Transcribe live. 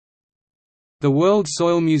The World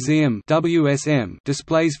Soil Museum (WSM)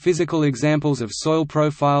 displays physical examples of soil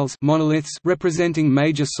profiles monoliths representing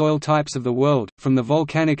major soil types of the world, from the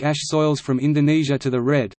volcanic ash soils from Indonesia to the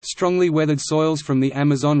red, strongly weathered soils from the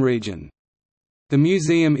Amazon region. The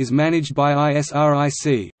museum is managed by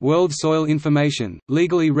ISRIC, World Soil Information,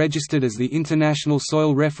 legally registered as the International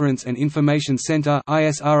Soil Reference and Information Center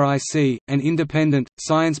 (ISRIC), an independent,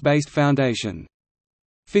 science-based foundation.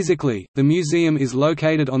 Physically, the museum is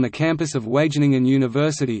located on the campus of Wageningen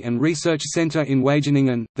University and Research Center in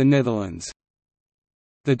Wageningen, the Netherlands.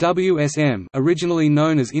 The WSM, originally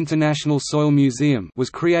known as International Soil Museum, was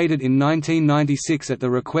created in 1996 at the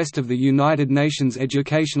request of the United Nations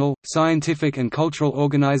Educational, Scientific and Cultural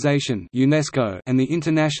Organization (UNESCO) and the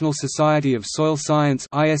International Society of Soil Science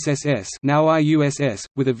 (ISSS), now IUSS,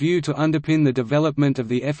 with a view to underpin the development of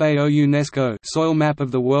the FAO UNESCO Soil Map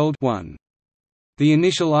of the World 1. The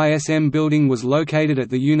initial ISM building was located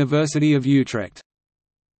at the University of Utrecht.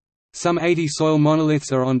 Some 80 soil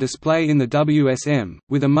monoliths are on display in the WSM,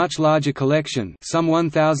 with a much larger collection, some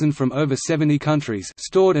 1,000 from over 70 countries,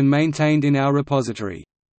 stored and maintained in our repository.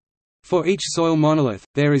 For each soil monolith,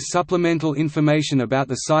 there is supplemental information about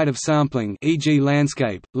the site of sampling, e.g.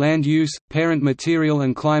 landscape, land use, parent material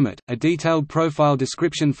and climate, a detailed profile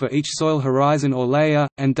description for each soil horizon or layer,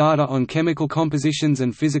 and data on chemical compositions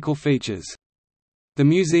and physical features. The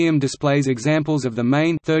museum displays examples of the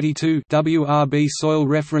main 32 WRB soil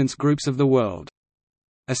reference groups of the world.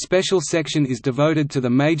 A special section is devoted to the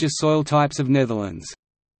major soil types of Netherlands.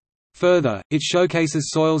 Further, it showcases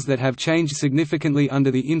soils that have changed significantly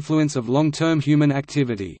under the influence of long-term human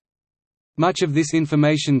activity. Much of this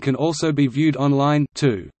information can also be viewed online,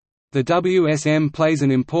 too. The WSM plays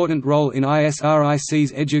an important role in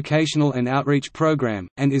ISRIC's educational and outreach program,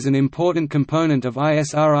 and is an important component of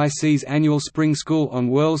ISRIC's annual Spring School on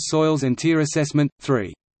World Soils and Tier Assessment.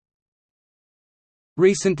 3.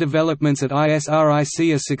 Recent developments at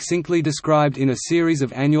ISRIC are succinctly described in a series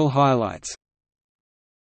of annual highlights.